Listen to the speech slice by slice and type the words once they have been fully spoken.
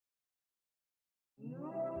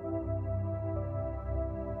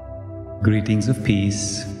Greetings of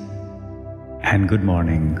peace and good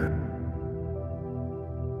morning.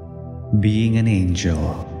 Being an angel.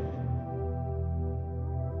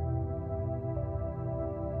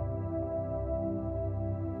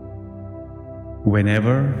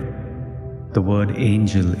 Whenever the word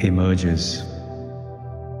angel emerges,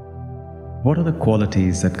 what are the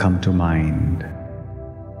qualities that come to mind?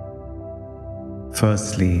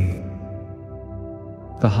 Firstly,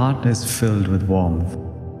 the heart is filled with warmth,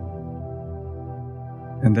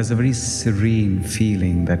 and there's a very serene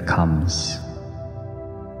feeling that comes.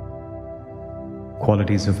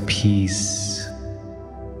 Qualities of peace,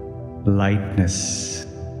 lightness,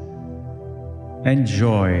 and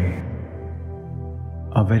joy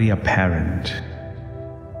are very apparent.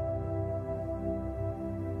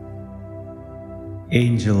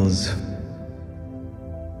 Angels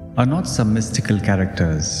are not some mystical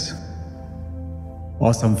characters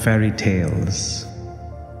or some fairy tales,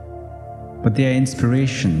 but they are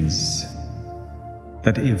inspirations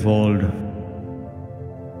that evolved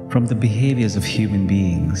from the behaviors of human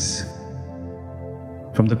beings,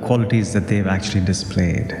 from the qualities that they've actually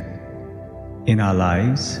displayed. In our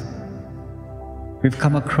lives, we've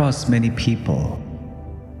come across many people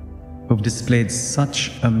who've displayed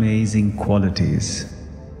such amazing qualities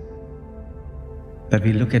that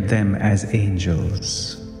we look at them as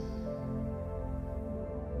angels.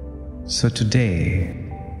 So today,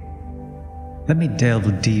 let me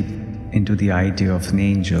delve deep into the idea of an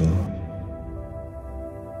angel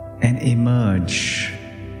and emerge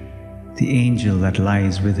the angel that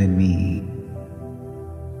lies within me.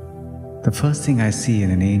 The first thing I see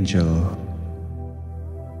in an angel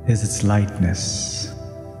is its lightness.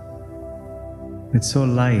 It's so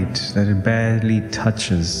light that it barely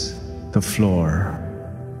touches the floor.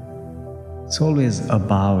 It's always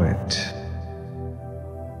above it.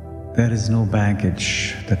 There is no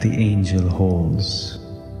baggage that the angel holds.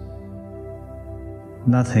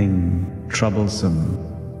 Nothing troublesome,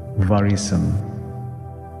 worrisome,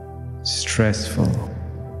 stressful.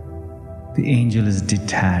 The angel is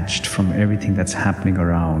detached from everything that's happening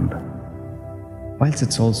around, whilst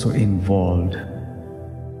it's also involved.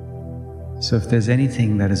 So if there's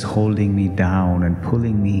anything that is holding me down and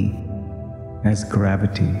pulling me as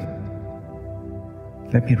gravity,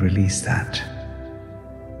 let me release that.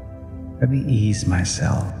 Let me ease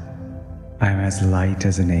myself. I am as light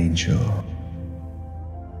as an angel,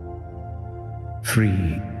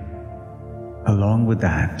 free. Along with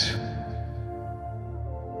that,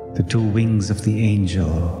 the two wings of the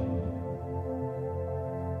angel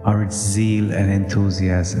are its zeal and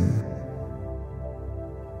enthusiasm.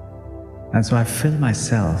 And so I fill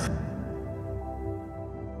myself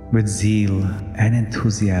with zeal and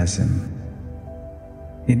enthusiasm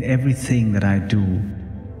in everything that I do,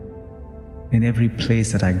 in every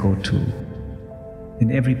place that I go to,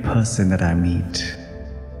 in every person that I meet.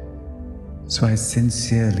 So I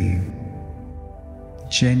sincerely,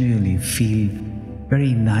 genuinely feel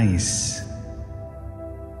very nice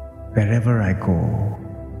wherever I go,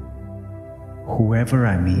 whoever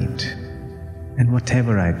I meet, and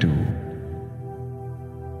whatever I do.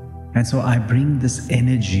 And so I bring this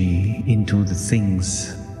energy into the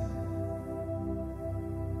things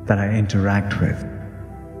that I interact with,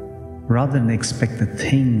 rather than expect the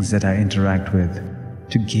things that I interact with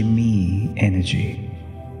to give me energy.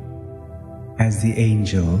 As the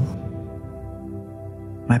angel,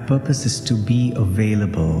 my purpose is to be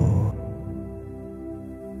available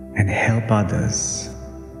and help others,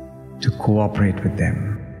 to cooperate with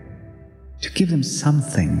them, to give them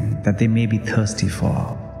something that they may be thirsty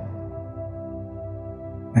for.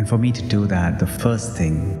 And for me to do that, the first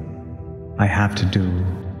thing I have to do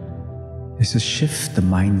is to shift the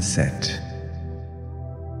mindset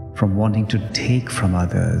from wanting to take from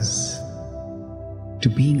others to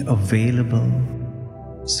being available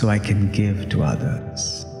so I can give to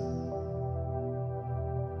others.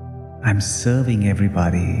 I'm serving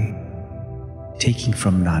everybody, taking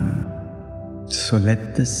from none. So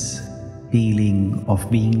let this feeling of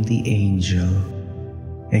being the angel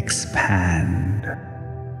expand.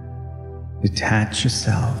 Detach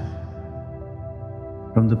yourself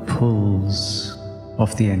from the pulls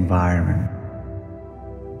of the environment,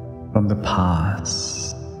 from the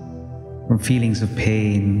past, from feelings of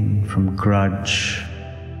pain, from grudge,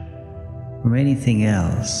 from anything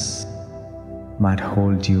else might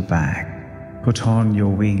hold you back. Put on your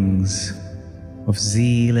wings of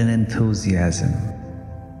zeal and enthusiasm,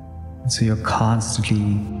 so you're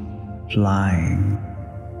constantly flying.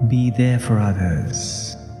 Be there for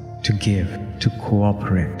others, to give, to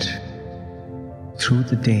cooperate. Through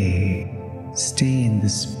the day, stay in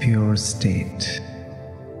this pure state.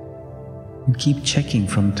 And keep checking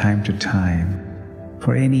from time to time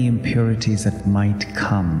for any impurities that might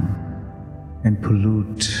come and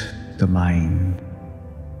pollute the mind,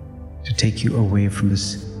 to take you away from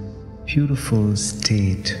this beautiful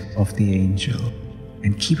state of the angel.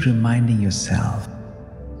 And keep reminding yourself,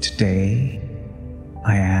 today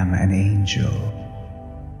I am an angel.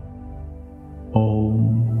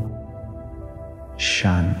 Om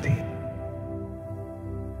Shanti.